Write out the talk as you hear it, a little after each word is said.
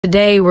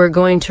Today we're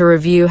going to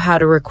review how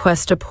to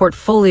request a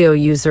portfolio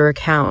user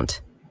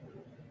account.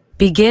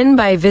 Begin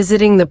by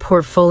visiting the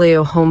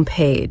portfolio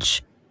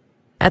homepage.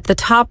 At the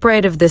top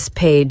right of this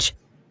page,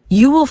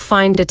 you will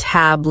find a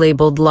tab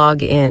labeled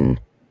Login.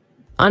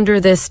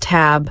 Under this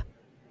tab,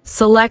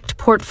 select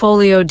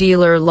Portfolio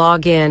Dealer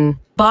Login.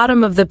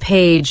 Bottom of the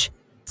page,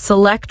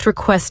 select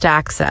Request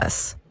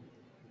Access.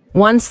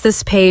 Once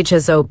this page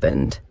has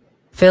opened,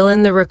 fill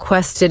in the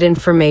requested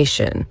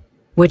information,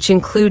 which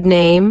include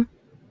name,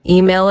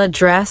 email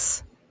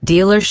address,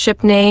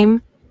 dealership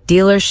name,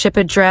 dealership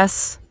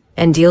address,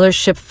 and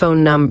dealership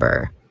phone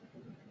number.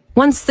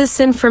 Once this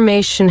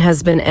information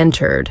has been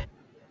entered,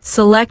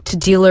 select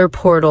Dealer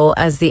Portal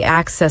as the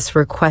access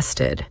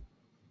requested.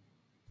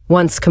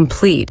 Once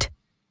complete,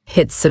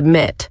 hit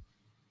Submit.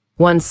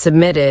 Once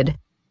submitted,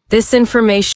 this information